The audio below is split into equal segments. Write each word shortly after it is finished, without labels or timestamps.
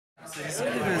So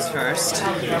who goes first?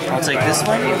 I'll take this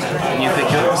one, and you pick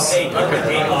yours.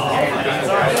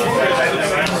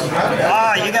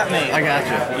 Ah, you got me. I got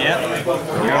you. Yep.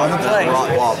 You're on the plate.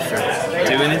 Rock lobster.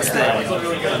 Doing its thing.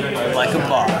 Like a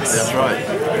boss. That's right.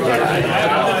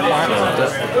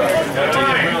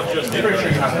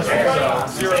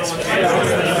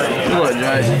 Good luck,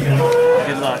 Jay.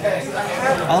 Good luck.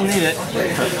 I'll need it.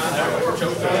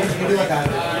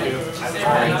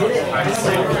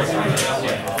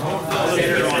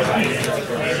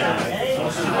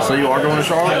 So you are going to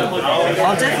Charlotte?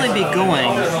 I'll definitely be going.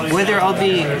 Whether I'll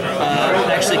be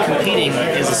actually competing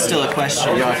is still a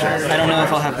question. Gotcha. I don't know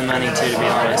if I'll have the money to be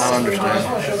honest. I understand.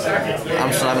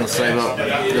 I'm just having to save up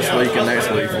this week and next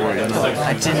week for it, you know.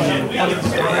 I didn't...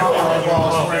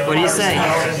 What do you say?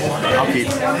 I'll keep.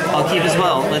 I'll keep as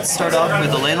well. Let's start off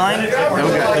with the Leyline.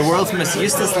 Okay. The world's most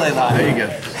useless Leyline. There you go.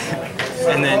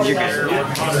 And then you're good.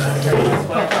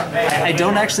 I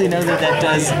don't actually know that that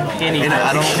does anything.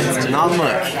 I don't, not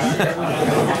much.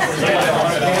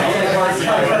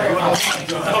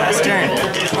 Last turn.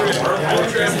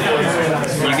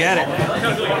 You got it.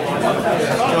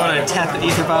 You want to tap the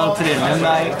Ether Vial, put in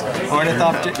Moonlight,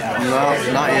 Ornithopter? No,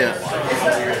 not yet.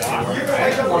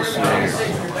 Let's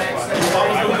see.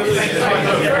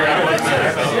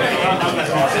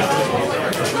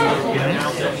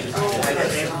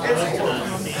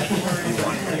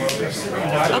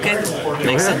 Okay,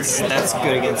 makes sense. That's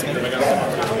good against me.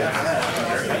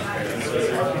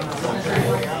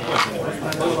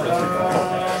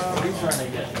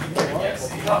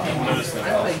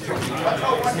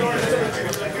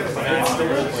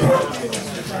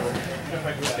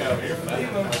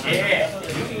 Yeah.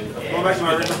 Go back to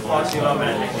my original philosophy about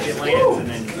magic. Get lands and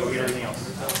then go get everything else.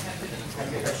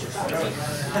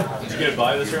 Did you get a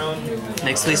buy this round?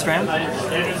 Nyx-Fleece Ram?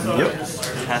 Yep.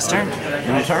 Pass turn.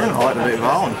 In return, I'll activate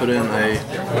Vial and put in a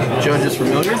Judge's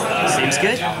Familiar. Seems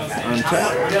good.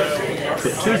 Untap.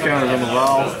 Put 2 counters on the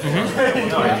Vial. And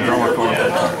draw my card.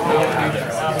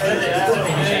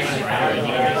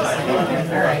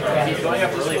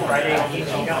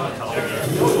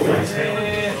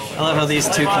 I love how these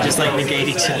two can just like negate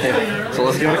each other. So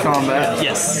let's go to combat.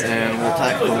 Yes. And we'll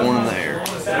attack the one in the air.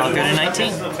 I'll go to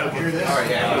 19.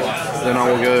 Then I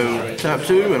will go tap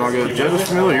 2 and I'll go Judge's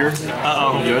Familiar.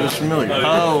 Uh-oh. Judge's Familiar.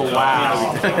 Oh,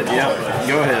 wow. Yep,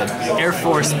 go ahead. Air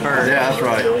Force Bird. Yeah, that's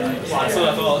right.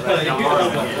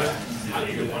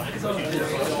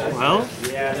 Well,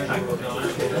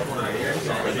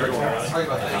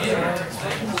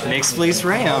 Nyx-Fleece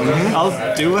Ram.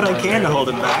 I'll do what I can to hold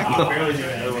him back.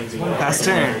 Pass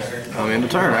turn. I'm in the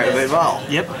turn. Activate Vial.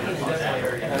 Yep.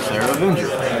 Solaire of Ascension.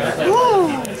 Woo!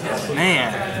 Man.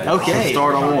 Okay.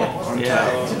 Start on 1. Untap.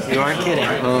 Yeah. You aren't kidding.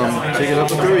 Take it up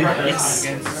to 3. Yes.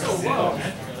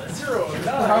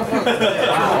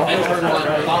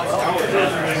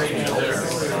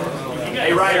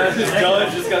 Hey Ryder, this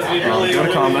judge just got to be really Go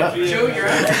to combat.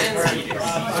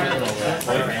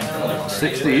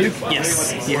 6 to you.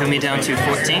 Yes. You have me down to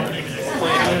 14.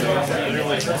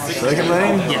 Second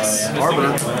main. Yes.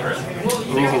 Arbiter.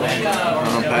 Ooh.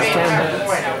 Pass turn.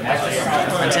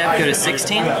 Untap, go to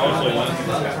 16.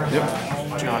 Yep.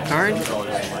 Draw a card.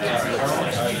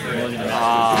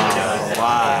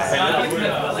 Why?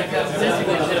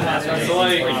 So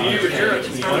like, if you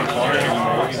were one card,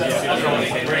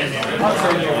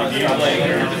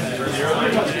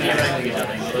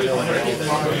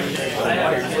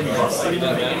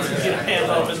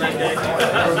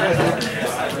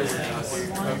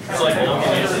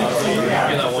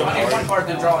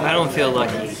 I don't feel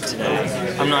lucky today.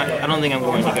 I don't think I'm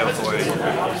going to go for it.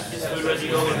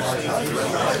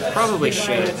 Probably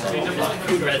should.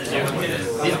 food residue.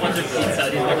 These ones are pizza,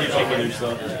 these ones are chicken.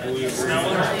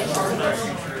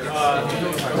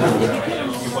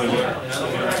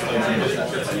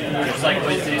 It's like,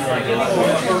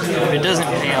 If it doesn't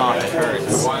pay off, it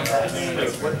hurts.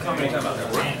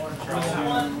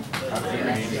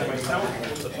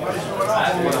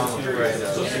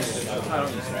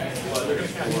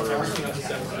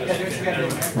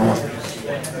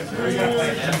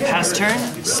 Pass turn,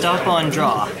 stop on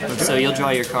draw. So you'll draw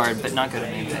your card, but not go to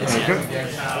main phase. Okay.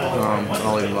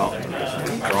 I'll leave it out.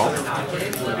 Draw.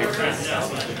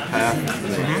 Half.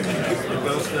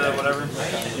 whatever.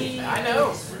 I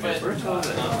know.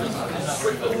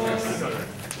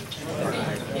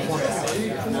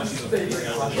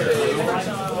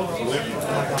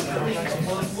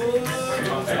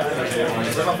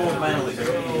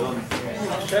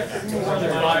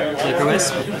 Flicker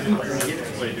Wisp.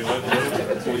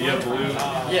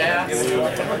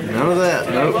 None of that,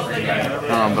 nope.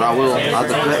 But I will. I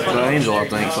defect the angel, I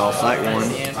think, so I'll sack one.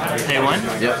 Pay one?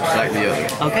 Yep, sack the other.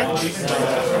 Okay.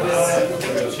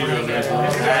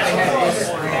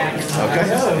 Okay.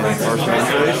 First one,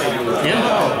 please. Yeah.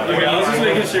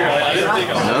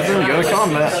 Nothing. Go to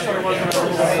combat.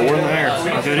 4 in the air.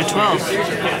 I'll go to 12.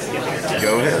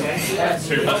 Go ahead.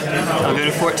 I'll go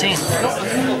to 14.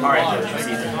 Alright.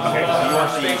 Okay, so you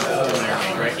want the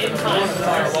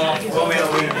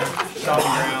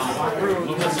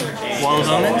Wall of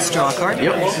Omens, draw a card.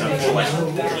 Yep.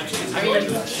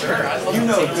 you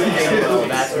know good thing though,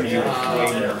 that's when you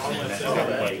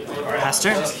Pass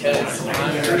turn.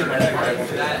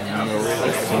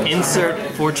 Insert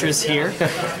Fortress here.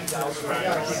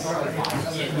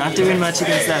 Not doing much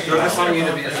against that.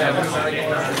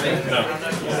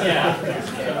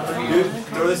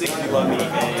 throw this if you love me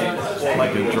and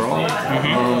Like a draw.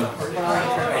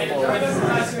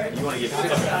 you want to give it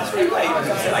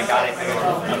I got it.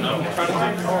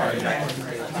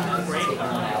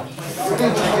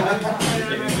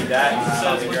 Give me that,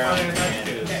 on the ground.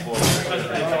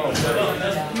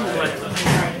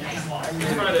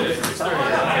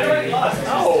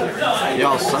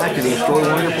 Y'all sack and destroy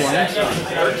one of your planes?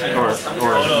 Or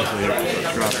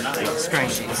Scrying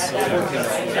Sheets.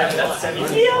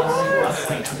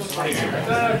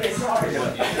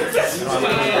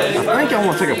 I think I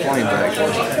want to take a plane back,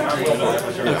 actually.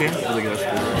 Okay. Really good.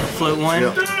 Float one.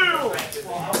 Yep.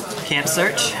 Camp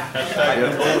search. Yep.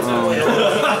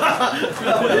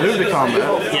 Move to combat.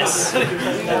 Yes. 4 in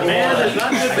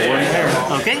there.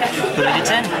 Okay. Put it at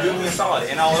 10. Solid,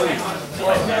 and I'll owe you.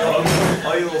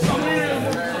 All you little something.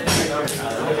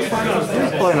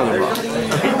 Play another rock.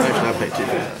 Actually, I'll pay 2.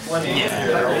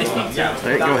 Yeah.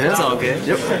 Hey, go ahead. It's all good.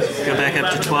 Yep. Go back up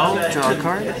to 12. Draw a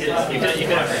card.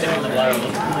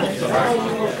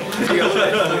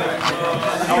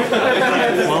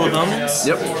 Wall of Omens.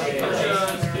 Yep.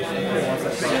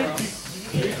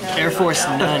 Air Force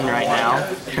none right now.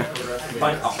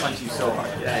 I'll punch you so hard.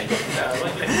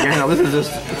 Yeah, no, this is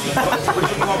just.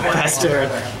 Pass turn.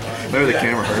 Maybe the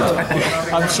camera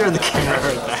hurts. I'm sure the camera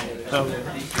heard that. Oh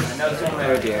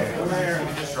dear.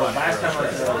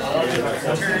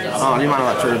 Oh, do you mind if I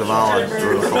trigger the vial?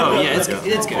 Oh yeah, it's good.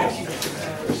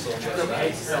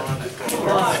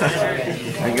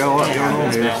 And go up, going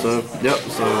on here. So, yep.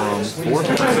 So, 4.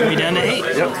 Be down to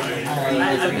 8. Yep.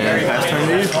 And pass turn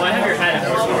to you.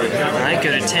 Alright, go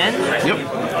to 10. Yep.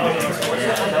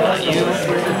 You.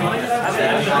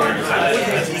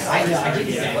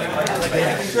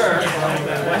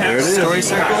 There it is. Story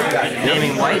circle.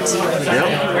 Naming white. Yep.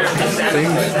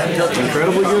 Seems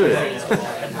incredibly good.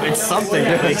 It's something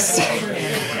that makes.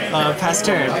 Pass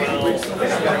turn.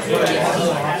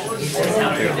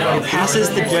 It passes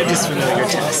the judge's familiar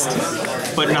test,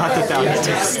 but not the value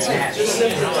test.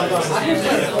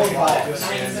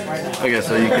 Okay,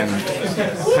 so you can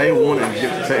pay 1 and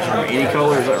get protection from any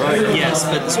color, is that right? Yes,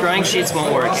 but the Scrying Sheets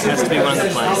won't work. It has to be one of the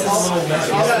planes.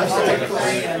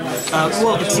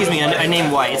 Well, excuse me, I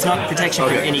named white. It's not protection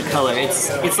from any color.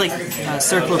 It's like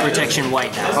circle of protection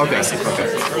white now. Okay.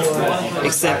 Basically.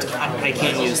 Except I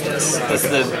can't use this. That's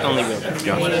the only real thing.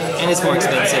 Gotcha. And it's more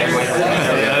expensive.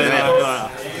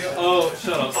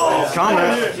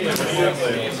 Combat.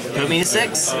 Put me to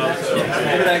 6. Go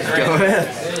ahead.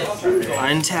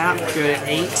 Untap, go to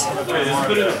 8.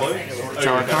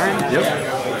 Draw a card. Yep.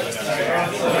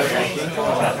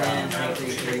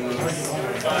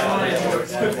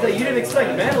 You didn't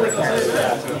expect Metallic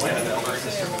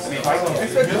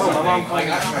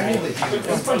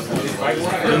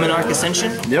Luminarch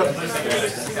Ascension. Yep.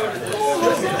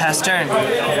 Pass turn.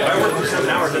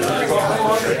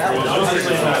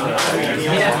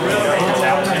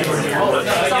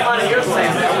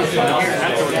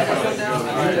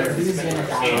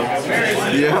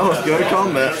 Yeah, let's go to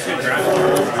combat.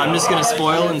 I'm just gonna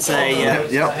spoil and say yeah.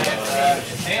 Yep.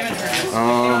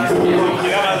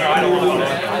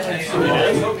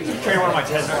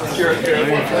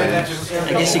 I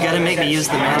guess you gotta make me use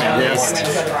the mana at least.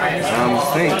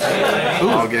 Think.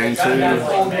 I'll gain 2.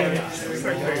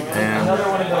 And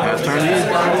pass turn to you.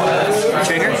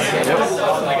 Trigger? Yep.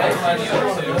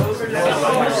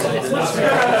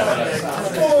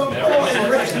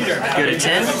 Go to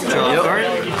 10, draw a card.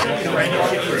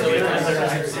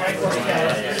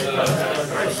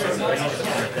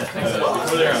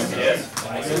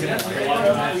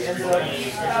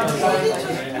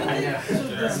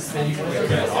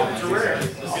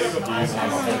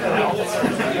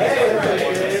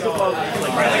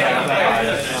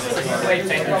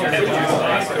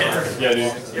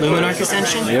 Luminarch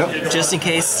Ascension? Yep. Just in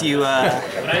case you have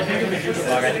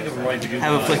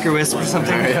a Flicker Wisp or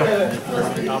something?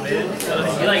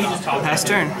 Pass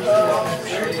turn.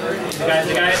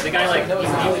 The guy like, he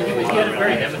had a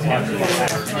very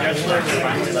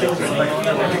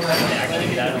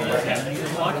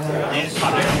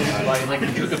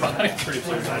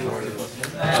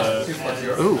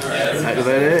Ooh, after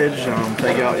that edge,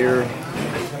 take out your...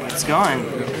 It's gone.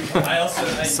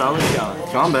 Solid gone.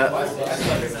 Combat.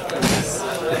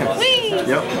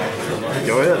 Yep.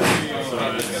 Go ahead.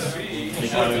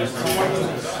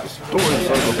 Storing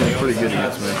Circle is pretty good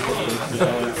against me.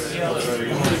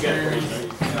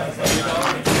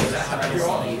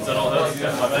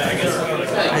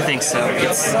 I think so.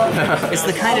 It's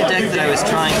the kind of deck that I was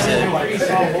trying to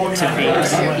beat.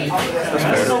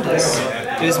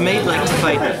 It was made like to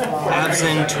fight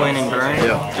Abzan, Twin, and Burn,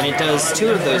 and it does two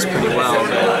of those pretty well.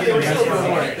 But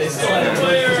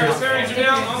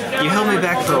you held me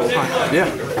back for a while. Yeah.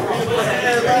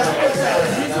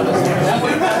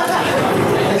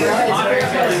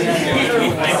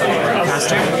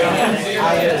 Master?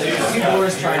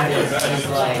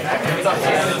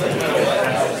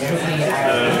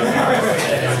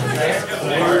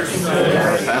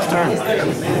 Fast turn.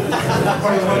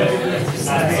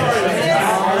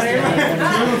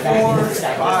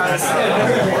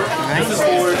 Right.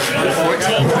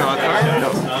 14? Draw a card? No.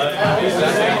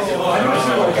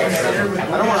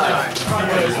 I don't want to.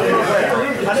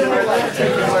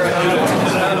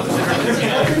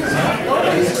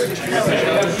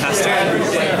 Pass turn.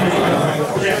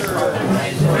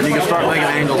 And you can start making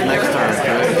angels next turn,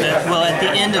 correct? Well, at the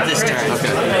end of this turn.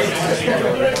 Okay.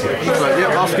 So,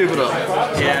 yep, I'll scoop it up.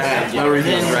 Yeah. No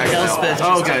reason Then to drag it out. Elspeth.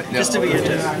 Oh, okay. Just to be your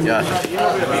turn. Gotcha.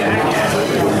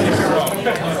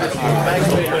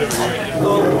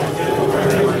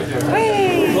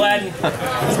 Glad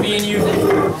it's me and you. Here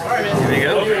we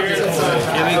go.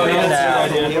 Here we go now.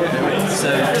 So,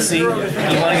 see, you want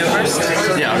to go first?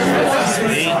 Yeah.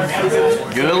 Sweet.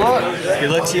 Good luck.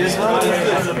 Good luck to you as well.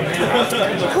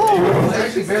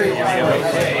 There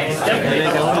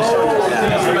you go.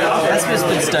 That's just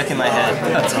been stuck in my head.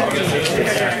 That's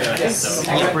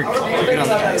all. Yep, we're good on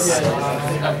the dice.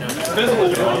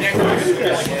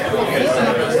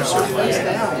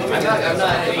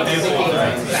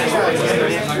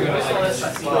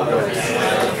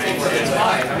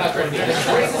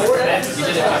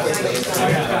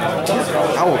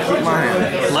 I will keep my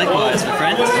hand. Likewise, my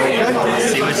friend.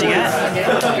 See what you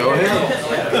got. Go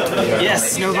ahead.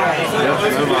 Yes, no vial. Yep,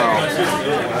 no vial.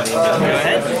 Go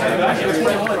ahead.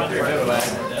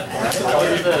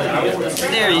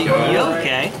 There you go.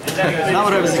 Okay. Not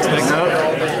what I was expecting. No.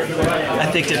 I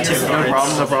picked up two No cards.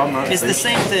 problem, no problem. It's the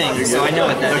same thing, so I know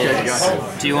what that is. Okay,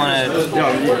 gotcha. Do you want to, Yeah,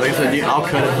 like I said, I'll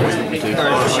cut it for you too.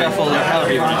 or shuffle, or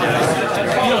however you want to do it?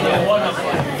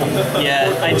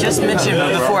 Yeah, I just mentioned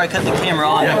before I cut the camera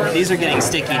on, these are getting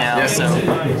sticky now, so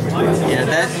yeah,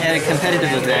 that at a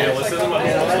competitive event.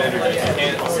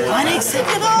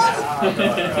 Unacceptable!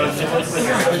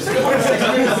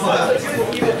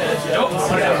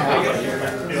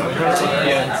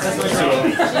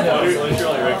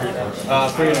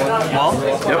 Wall?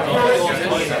 Yep.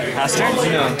 Pass turn?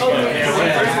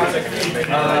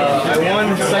 I won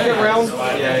second round. I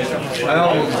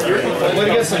played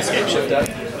against some escape shift deck.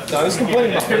 No, I was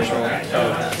complaining about first round.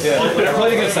 Yeah, I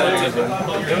played against that.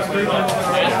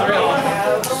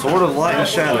 Sword of Light and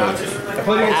Shadow. I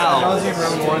played against Nazi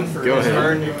round 1 for Go ahead.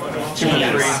 turn 2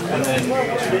 and 3, and then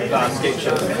escape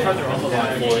shift.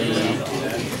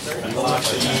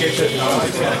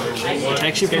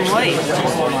 Protects you from light.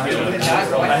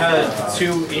 I had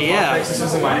 2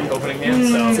 Nexuses in my opening hand,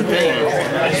 so It's a thing.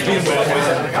 I just beat them both ways.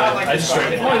 I just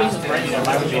straight.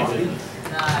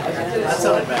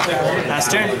 Pass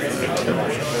turn.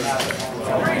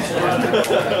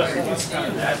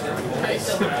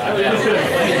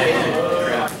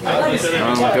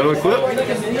 Go to equip.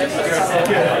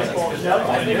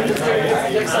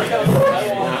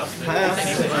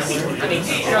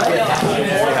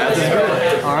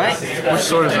 Alright. Which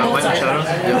sword is that? Light and Shadow?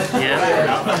 Yep.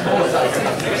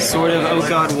 Yeah. Sort of, oh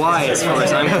god, why, as far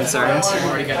as I'm concerned.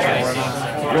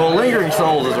 Well, Lingering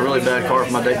Souls is a really bad card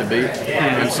for my deck to beat.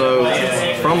 And so,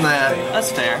 from that,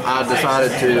 That's fair. I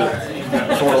decided to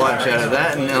Sword of Light and Shadow.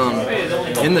 That and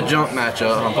in the junk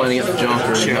matchup, I'm playing against the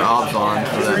Junker and the Obzon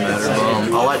for that matter.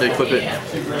 I like to equip it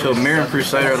to a Mirren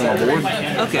Crusader out of my board.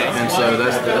 Okay. And so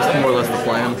that's more or less the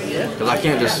plan. Because I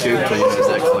can't just scoop to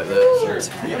decks like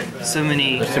that. So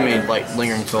many. There's too many like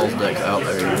Lingering Souls decks out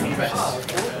there.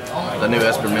 The new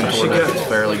Esper Mentor deck is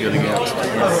fairly good against.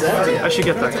 I should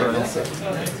get that card.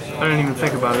 I didn't even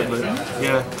think about it, but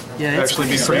yeah. Yeah, it's actually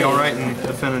be pretty alright in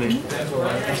Affinity.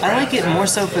 I like it more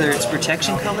so for its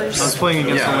protection colors. I was playing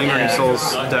against the Lingering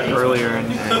Souls deck earlier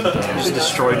and it just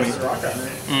destroyed me.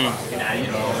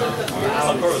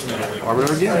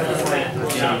 Arbiter again.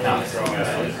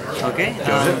 Okay.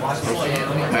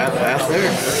 Pass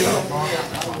there.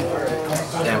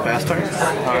 And pass turn.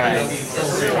 Alright.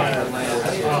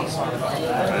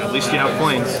 At least you have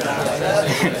planes.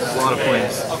 A lot of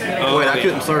planes. Wait, I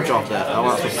couldn't search off that. I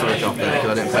wasn't supposed to search off that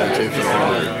because I didn't pay the 2 for the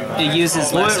Arbiter. It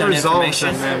uses less Well, it resolves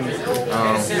information. and then... it I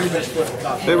guess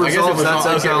it resolves, was that's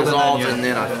exiled resolved and and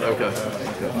then then I... Okay.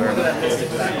 Fair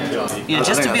enough. Yeah,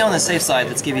 just to be on the safe side,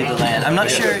 let's give you the land. I'm not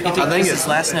sure if it uses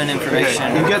last known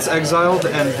information. It gets exiled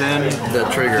and then... The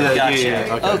trigger. Gotcha.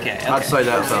 Yeah. Okay. I'd say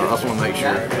that, so I just want to make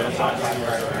sure.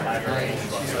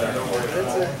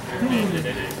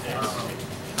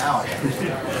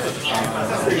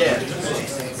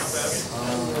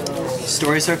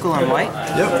 Story circle on white?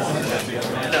 Yep.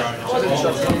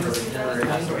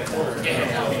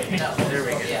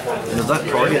 Does that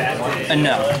target?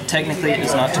 No, technically it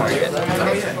does not target.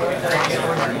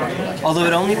 Although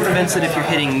it only prevents it if you're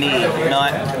hitting me,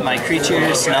 not my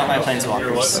creatures, not my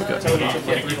planeswalkers.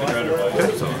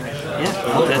 Yeah,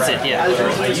 that's it, yeah.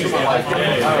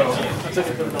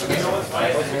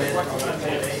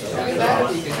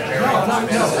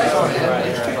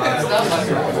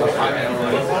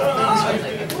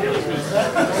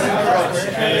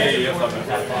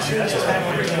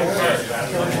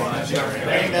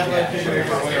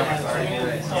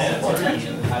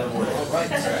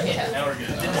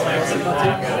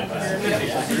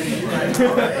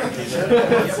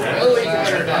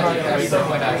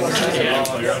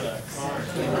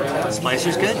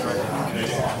 Splicer's good.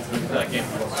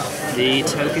 The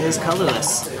token is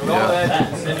colorless.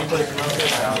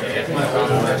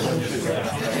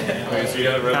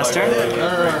 Pass turn?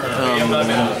 I'm going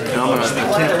to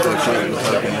attempt to shoot the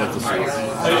token with the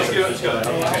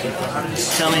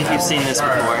Tell me if you've seen this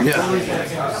before. Yeah.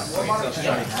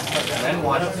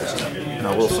 And I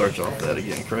will search off that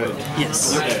again, correct?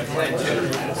 Yes.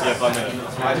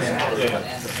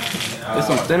 Guess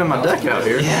I'm thinning my deck out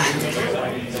here. Yeah.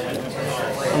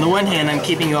 On the one hand, I'm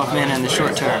keeping you off mana in the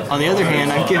short term. On the other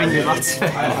hand, I'm giving you lots of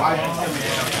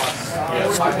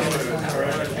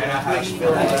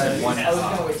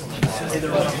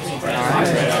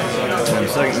And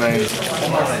second name.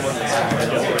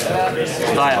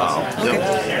 Vial. Yep.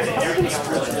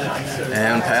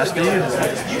 And pass to you.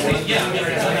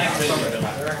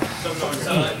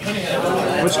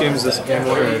 Which game is this? Game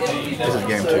 1 or... This is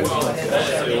game 2.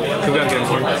 Who got game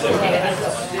 1?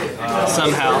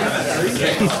 Somehow.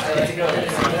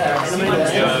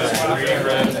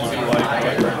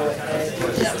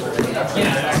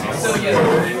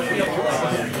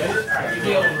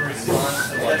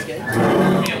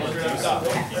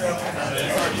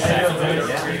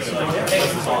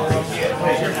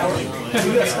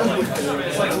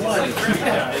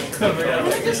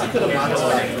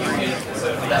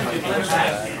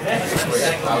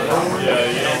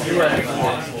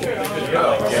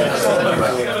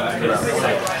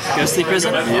 Ghostly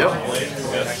Prison? Yep.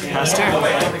 Pass turn.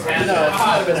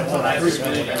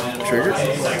 Trigger.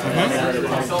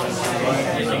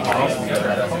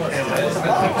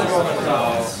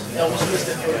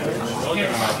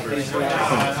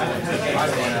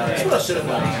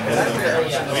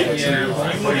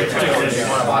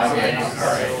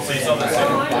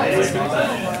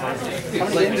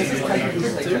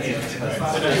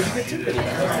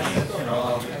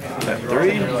 At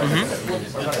 3.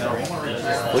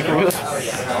 Flicker Wisp.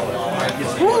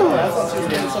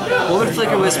 What would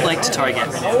Flicker Wisp like to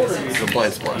target? The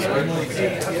Blade Splicer.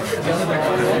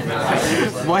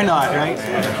 Why not, right?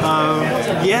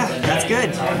 Yeah, that's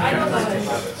good.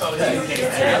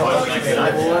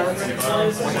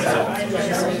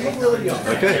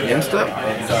 Okay, end step.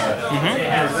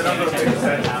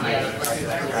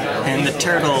 And the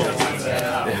turtle.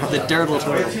 The turtle.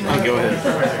 Go ahead.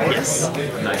 Yes.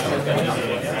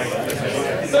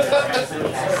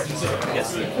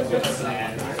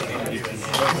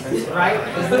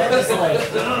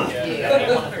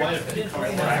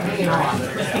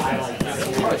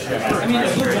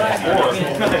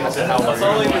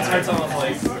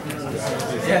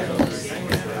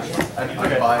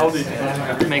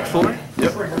 Make 4?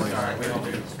 Yep.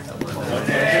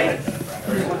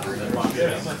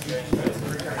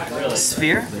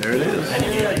 Sphere? There it is.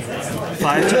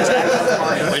 5 to attack,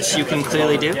 which you can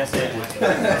clearly do.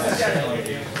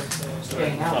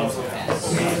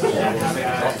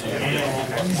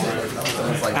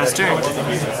 Pass turn.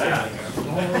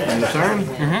 End the turn.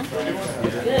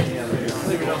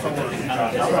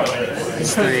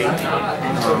 It's 3.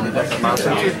 Mind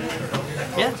Sensor.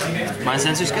 Yeah, Mind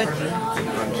Sensor's good.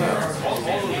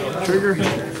 Trigger.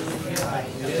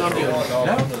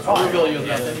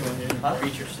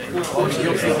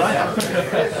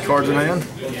 Cards in hand?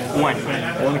 1.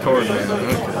 1 card in hand.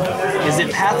 Okay. Is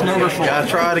it Path Nova 4? Gotta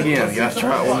try it again. Gotta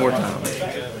try it one more time.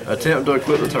 Attempt to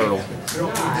equip the turtle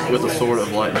with a Sword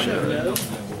of Light and Shadow.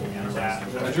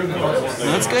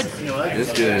 No, that's good.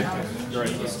 It's good.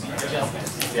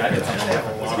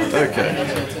 Okay.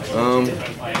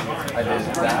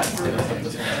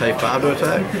 Pay 5 to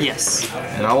attack? Yes.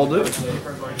 And I will do it.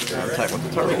 Attack with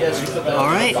the turtle.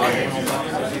 Alright.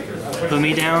 Put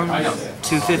me down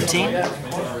to 15.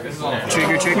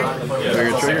 Trigger. Trigger,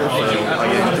 so I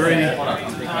get 3.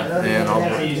 And I'll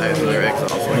add to their exile,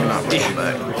 so I'm not putting it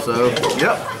back. So,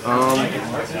 yep.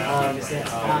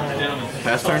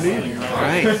 Pass turn to you.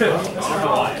 Alright.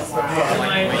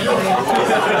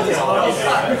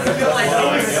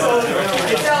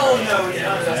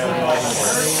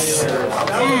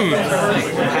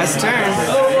 Pass turn.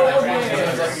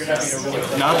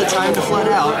 Not the time to flood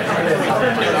out.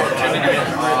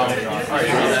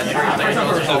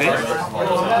 Okay.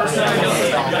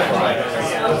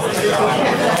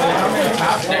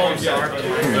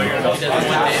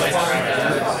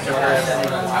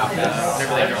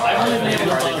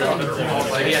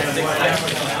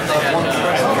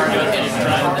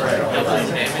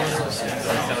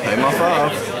 Pay my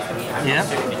 5. Yeah.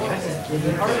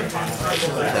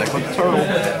 Attack with the turtle.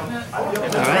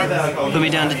 Alright. Put me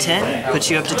down to 10. Put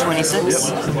you up to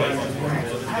 26.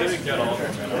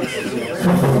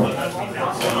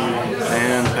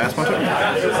 And pass my turn.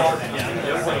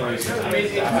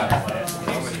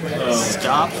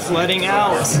 Stop flooding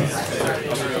out.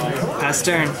 Pass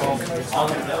turn.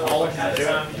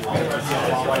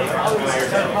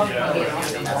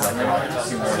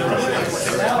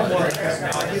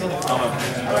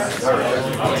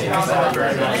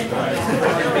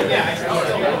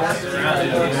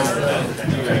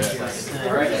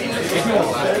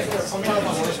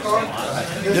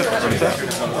 Yep, like that.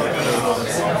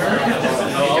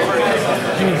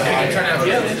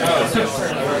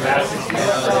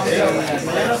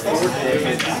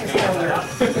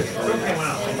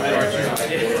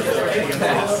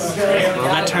 Well,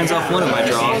 that turns off one of my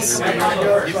draws. Pay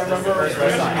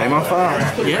my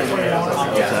 5. Yep.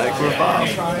 Attack for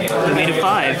 5. Put me to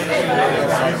 5.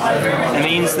 That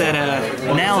means that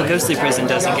now Ghostly Prison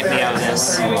doesn't get me out of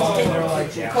this.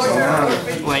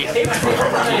 Wait.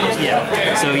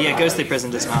 Yeah. So yeah, Ghostly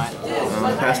Prison does not.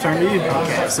 Pass turn to you.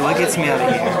 Okay, so what gets me out of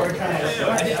here?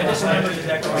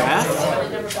 Wrath,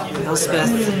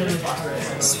 Elspeth,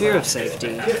 Sphere of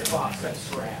Safety,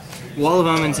 Wall of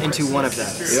Omens into one of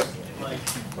those. Yep.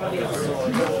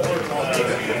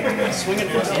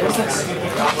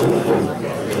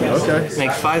 Okay.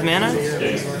 Make 5 mana.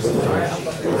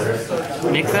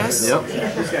 Nythos. Yep.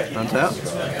 Untap.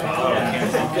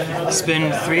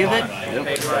 Spend 3 of it. Yep.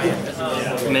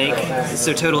 Make,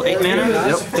 so total 8 mana.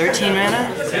 Yep. 13 mana.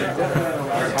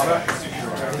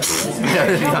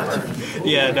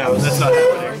 Yeah, no, that's not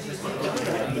happening.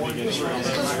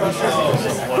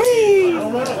 Whee!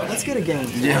 Let's get a game.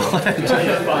 Yeah.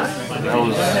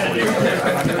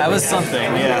 That was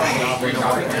something, yeah.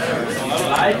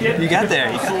 You got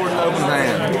there. You got Open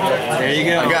hand. there you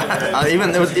go.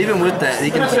 Even with that, he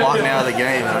can just lock me out of the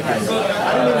game. And I can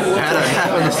had it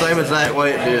happen the same exact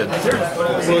way it did.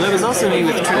 Well, there was also me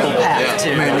with triple path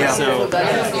too. I mean, yeah. So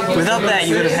without that,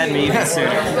 you would have had me even sooner.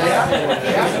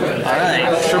 All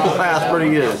right. Triple path,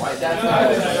 pretty good.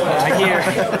 Right here.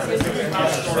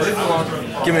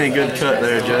 Give me a good cut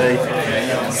there, Jay.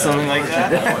 Something like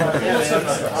that.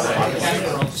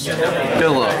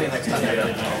 Good luck.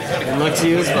 Good luck to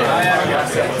you as well.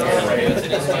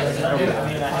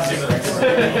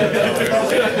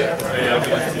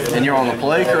 And you're on the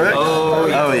play, correct? Oh,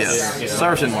 yes. Oh, yes.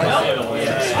 Certainly.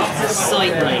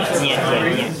 Slightly. Yeah.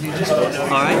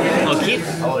 All right. I'll keep.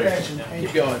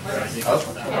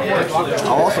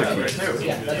 I'll also keep.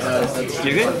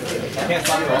 You're good?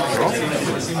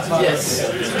 Yes.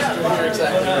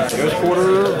 Ghost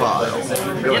Quarter Vial.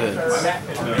 Go ahead.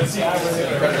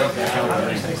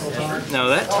 No,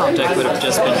 that top deck would have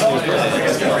just been too good.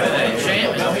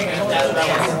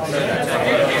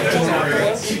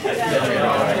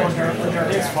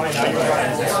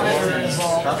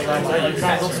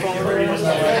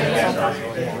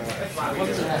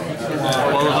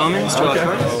 Wall of Omens, draw a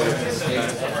card.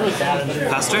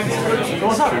 Pass turn.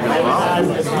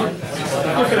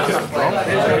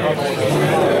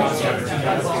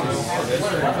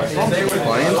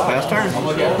 Planes, pass turn.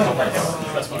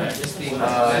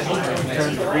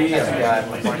 Turn 3, I've got a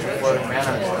bunch of floating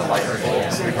mana, like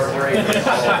reverberate,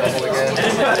 double again.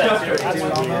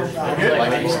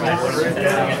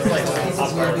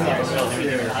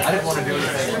 I didn't want to do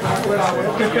anything.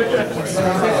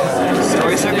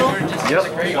 Story circle? Yep.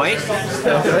 White?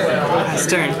 Pass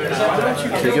turn.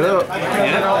 Pick it up.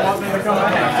 Yeah.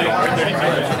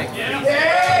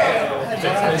 I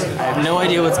have no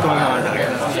idea what's going on.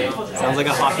 Sounds like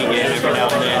a hockey game every now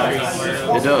and then.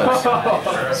 It does.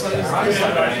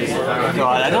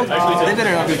 God, I don't. They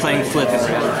better not be playing flip and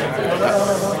red.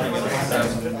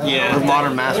 Yeah. With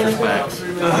modern masters packs.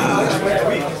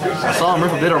 I saw him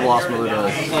rip a bitter blossom the other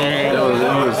day. It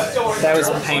was. That was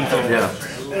painful. Yeah.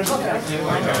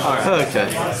 Okay.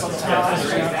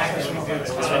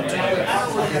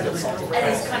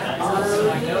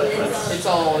 It's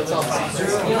all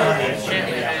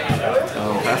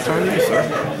Pass turn to you, sir.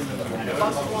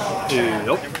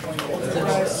 Nope.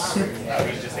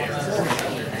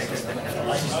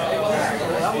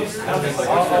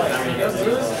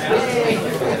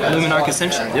 Luminarch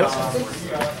Ascension. Yep.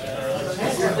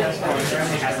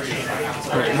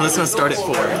 Alright, let's not start at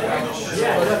 4.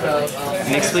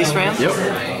 Nyx-Fleece Ram? Yep.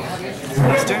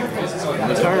 Next turn?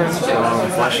 The turn.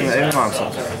 Flashing the Aven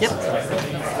Onslaught. Yep.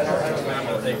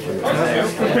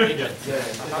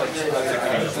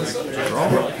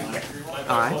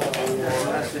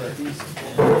 Alright.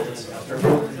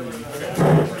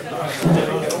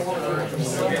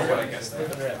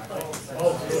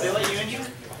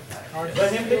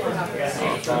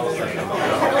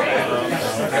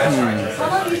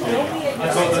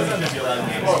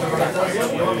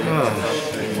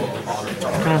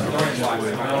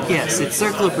 Yes, it's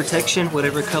Circle of Protection,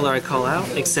 whatever color I call out,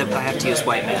 except I have to use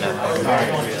white mana.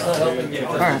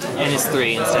 Alright. And it's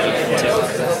 3 instead of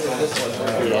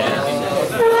 2.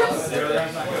 Yeah.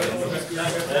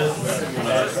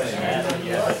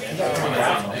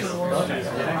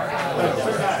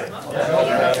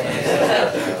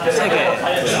 Take it.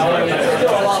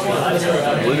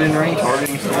 Oblivion Ring,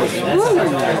 targeting Sorcery. There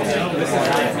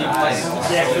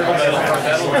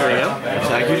we go.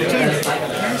 Attack you to 2.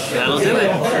 That'll do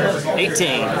it.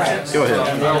 18. Go ahead.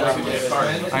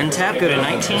 Untap, go to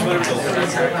 19.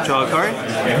 Draw a card.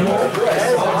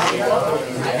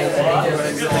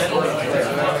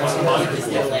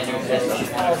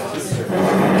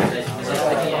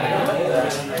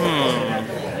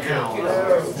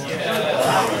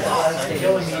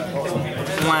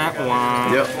 Wah,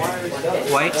 wah. Yep.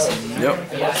 White. Yep.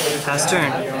 Pass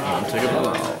turn. Take a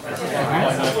blow.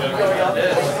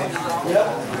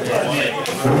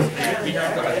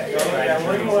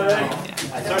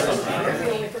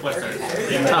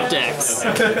 Top decks.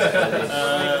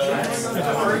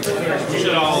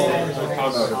 Should all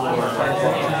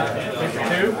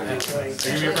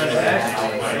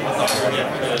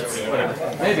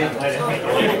maybe.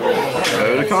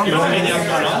 Go to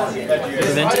combat.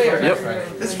 Event. Yep.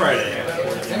 this Friday.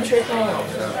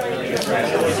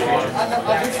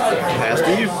 Pass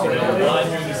to you.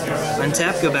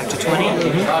 Untap, go back to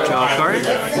 20. Draw a card.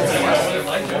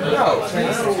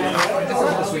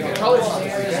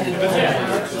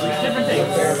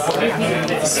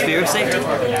 Sphere of Safety.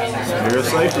 Sphere of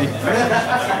Safety.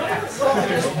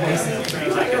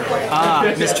 Ah,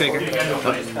 mistrigger.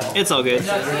 It's all good.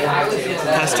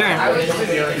 Pass turn.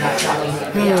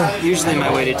 Usually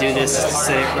my way to do this is to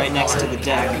set it right next to the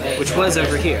deck, which was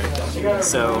over here.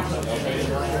 So, I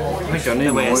think I need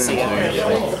the way I more see it.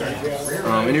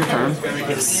 in your turn,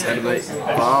 Yes. activate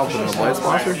 5 with a Blade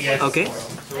Sponsor. Okay.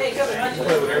 Big guy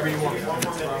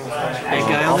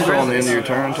on the Also on the ground. end of your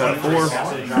turn, tap 4.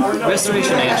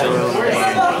 Restoration Angel.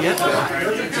 Yep.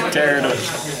 Turtle.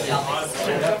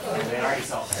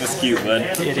 That's cute, bud.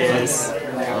 It is.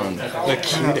 The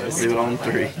cutest. Leave it on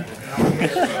 3.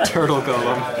 Turtle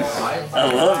Golem. I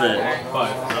love it.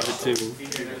 Love it too.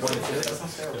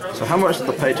 So how much does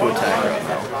the pay to attack right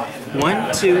now?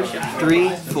 1, 2, 3,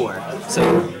 4. So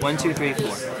 1, 2, 3,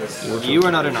 4. You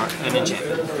are not an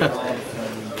enchantment.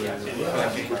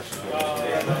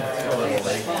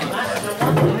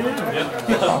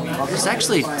 There's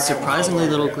actually surprisingly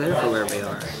little glare for where we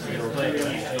are.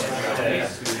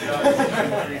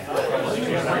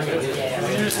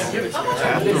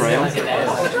 Half the round.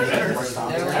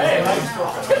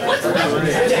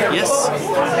 Yes.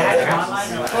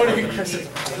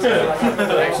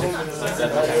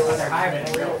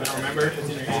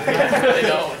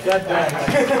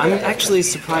 I'm actually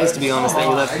surprised, to be honest, that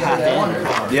you left Path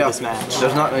in Yeah, this match.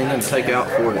 there's not anything to take out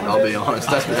for it. I'll be honest.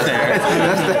 That's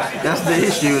the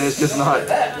issue, and it's just not.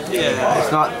 Yeah.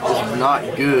 It's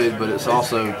not good, but it's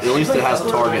also at least it has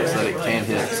targets that it can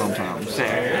hit sometimes.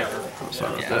 Fair.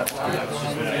 Sorry about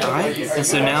that. All right. And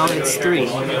so now it's 3.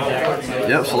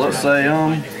 Yep. So let's say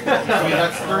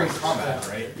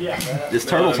it's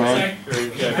turtle time.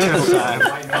 Turtle time.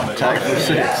 Attack for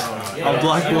 6. I'll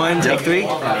block 1, take 3.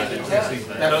 On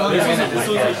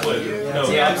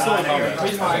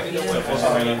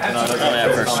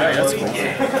that first strike, that's cool.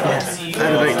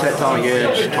 Activate Tectonic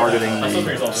Edge, targeting the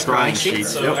Scrying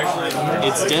Sheets. Yep.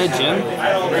 It's dead, Jim.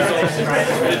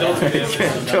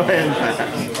 Go ahead and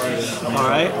pass. All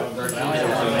right.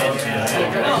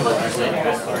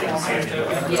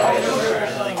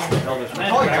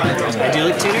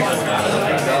 Idyllic Tutor.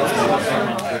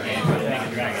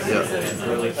 Yep.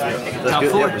 That's Top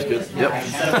good. 4. Yep, that's good. Yep.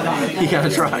 You gotta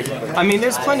try. I mean,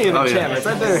 there's plenty of Oh, yeah. enchantments.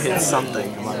 I better hit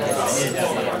something.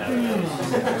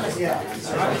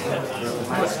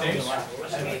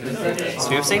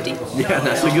 Sphere of Safety. Yeah,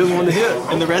 that's a good one to hit.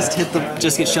 And the rest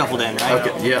just get shuffled in, right?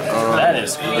 Okay. Yeah. That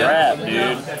is crap,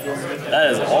 dude.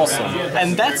 That is awesome.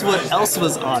 And that's what else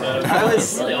was on it. I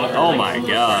was, Oh my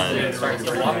god.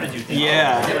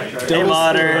 yeah. Hey,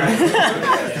 Modern.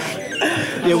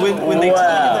 Yeah, when they tell you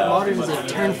that Modern is a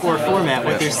turn 4 format,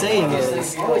 what they're saying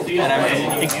is, and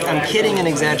I'm kidding and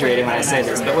exaggerating when I say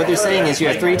this, but what they're saying is you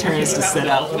have 3 turns to set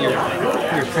up your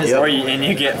prison. And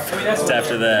you get first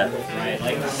after that.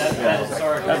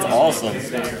 That's awesome.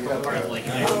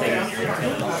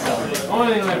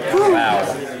 Wow.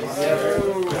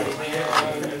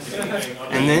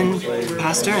 And then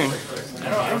pass turn.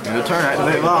 Good turn.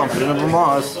 Activate Bomb. Put it in a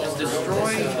Moz.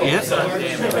 Yep.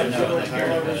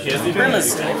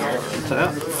 Premise.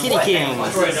 Kitty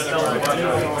Kings.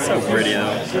 So pretty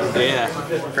though. Yeah.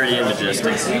 Pretty and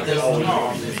majestic.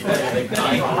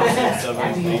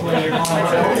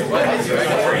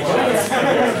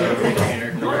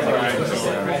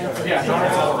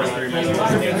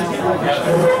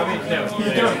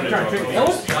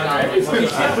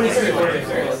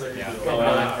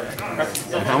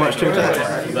 And how much to attack?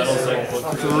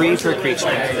 3 per creature.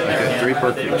 Okay, 3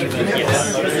 per creature.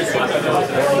 Yes.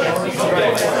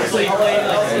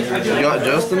 You got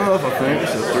just enough, I think.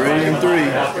 So 3 and 3.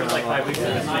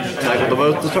 Attack with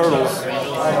both the turtles.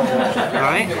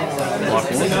 Alright.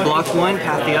 Block 1,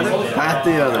 path the other. Path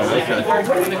the other. Okay.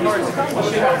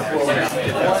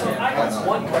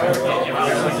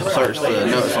 Search the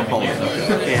notes opponent.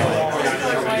 Okay.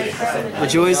 Yeah. The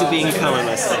joys of being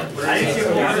colorless.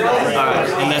 Alright,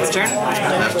 and that's turn?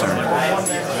 That's turn.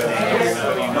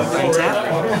 Untap.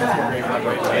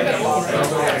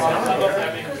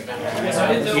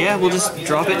 Yeah, we'll just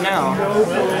drop it now.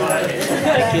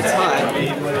 It gets hot.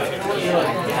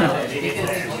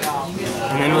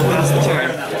 And then we'll pass the turn.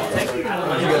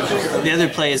 The other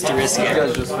play is to risk it.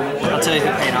 I'll tell you if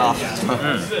it paid off.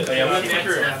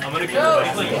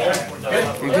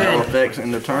 You're No good. effects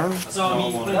in the turn.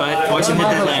 But watch him hit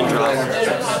that land drop.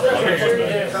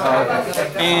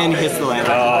 And he hits the land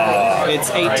drop. It's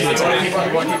 8 to attack.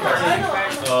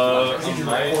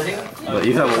 But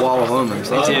you have a Wall of Omens.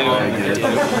 That's do. very good.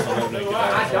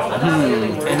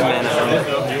 And mana.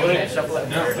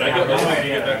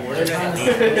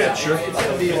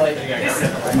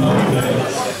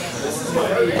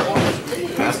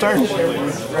 Pass turn.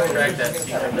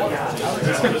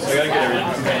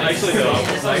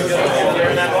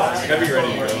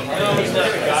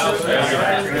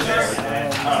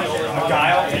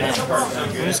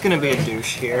 I'm just gonna be a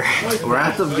douche here.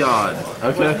 Wrath of God.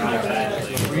 Okay.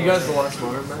 Were you guys the last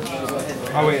Modern match?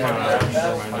 Oh wait, no.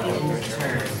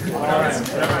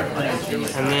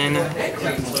 And then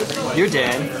you're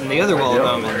dead. And the other Wall of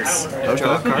Omens.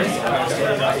 Draw a card.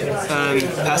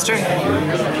 Pass turn.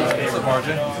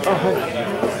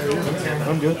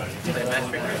 I'm good.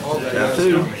 Have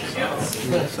 2.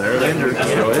 Sarah Lander. Go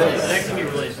ahead.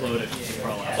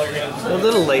 A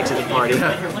little late to the party. A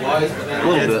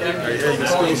little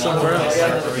bit. Somewhere else.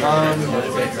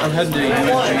 I'm heading to UG.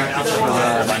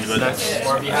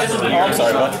 I'm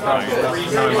sorry, bud. I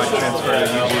might transfer to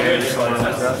UG somewhere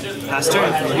like that. Pass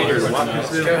turn.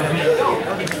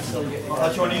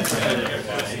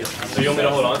 So you want me to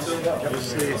hold on to him?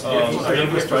 Are you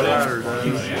just trying to?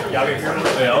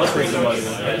 Yeah, I'll just bring somebody.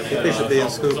 They should be in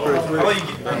school pretty quick.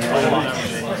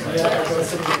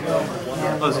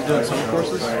 Oh, is he doing summer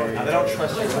courses? They don't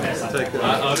trust you. I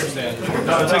understand.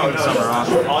 I'm taking the summer off.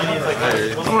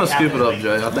 I'm gonna scoop it up,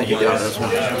 Jay. I think you got this one.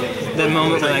 That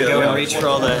moment when I go and reach for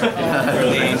all the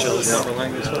angels. Yeah,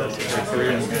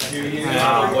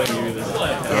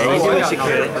 you do what you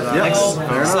could. Yeah.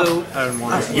 So,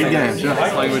 Good games, yeah.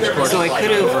 so I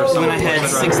could have, when I had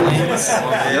 6 lands,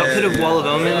 I could have Wall of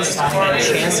Omens and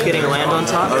chance getting a land on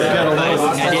top, but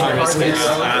I didn't risk it.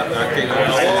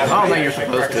 I don't think you're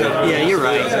supposed to. Yeah, you're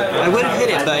right. I would have hit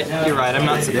it, but you're right, I'm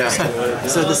not supposed to.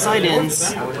 So the side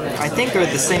ends, I think, are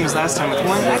the same as last time with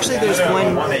one. Actually, there's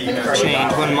one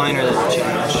change, one minor little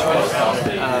change,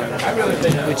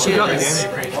 which is,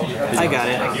 I got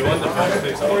it.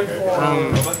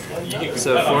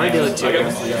 So 4 Idyllic Tutor,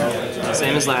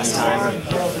 same as last time.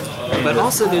 But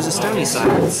also there's a Stony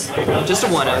Silence, just a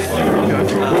 1-of.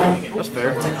 That's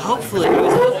fair. Hopefully, I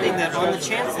was hoping that on the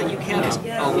chance that you kept a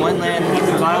 1-land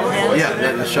vial hand. Yeah,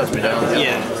 that shuts me down.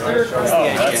 Yeah. That's the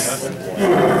idea.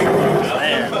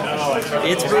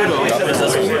 It's brutal.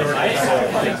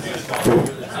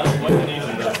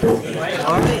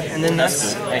 Alright, and then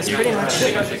that's pretty much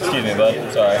it. Excuse me, bud.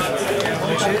 Sorry.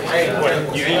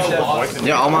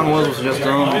 Yeah, all mine was just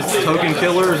token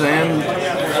killers and,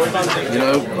 you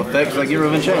know, effects that get rid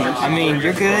of enchantments. I mean,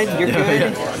 you're good. You're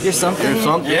good. You're something. You're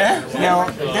something. Yeah? Now,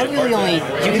 that really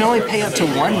you can only pay up to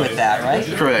 1 with that, right?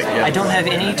 Correct, yeah. I don't have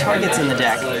any targets in the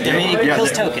deck. I mean, it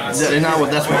kills tokens.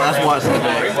 That's why it's in the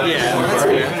deck. Yeah, well, that's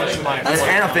good.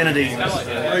 And affinity.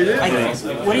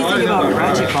 What do you think about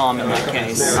Ratchet Bomb in that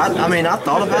case? I mean, I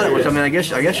thought about it, which I mean, I guess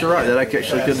you're right. That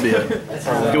actually could be it.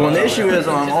 When the issue is,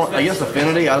 I guess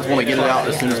affinity, I just want to get it out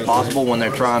as soon as possible when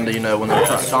they're trying to, when they're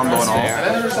comboing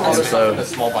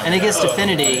off. And against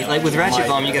affinity, like with Ratchet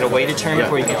Bomb, you got to wait a turn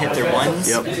before you can hit their 1s.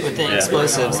 Yep. With the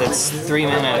explosives, that's 3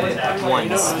 mana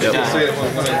 1s. Yep. Done.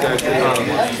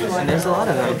 And there's a lot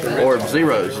of them. Or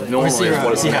zeros. Normally is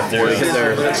what it's Yeah. for to get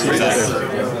there.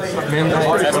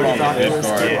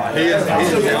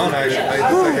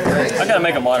 I gotta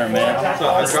make a modern, man.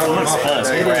 It's fun as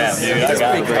crap, dude. I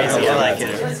got Pretty crazy. I like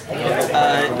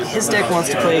it. His deck wants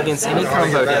to play against any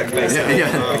combo deck, basically,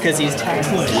 because he's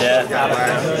taxing. Yeah.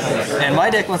 And my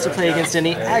deck wants to play against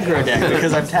any aggro deck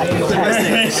because I'm taxing.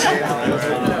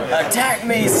 Attack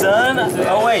me, son!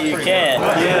 Oh wait, you can't.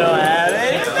 You don't have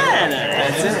any mana.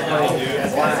 That's it.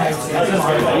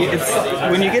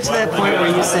 When you get to that point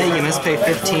where you say you must pay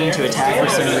 15 to attack for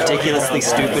some ridiculously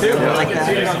stupid number like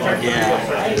that,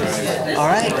 yeah. All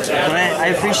right, but I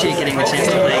appreciate getting the chance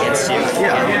to play against you.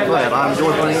 Yeah, I'm glad. I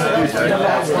enjoy playing Tuesday.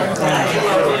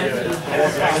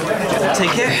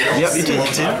 Take care. Yep, you too.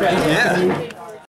 Yeah.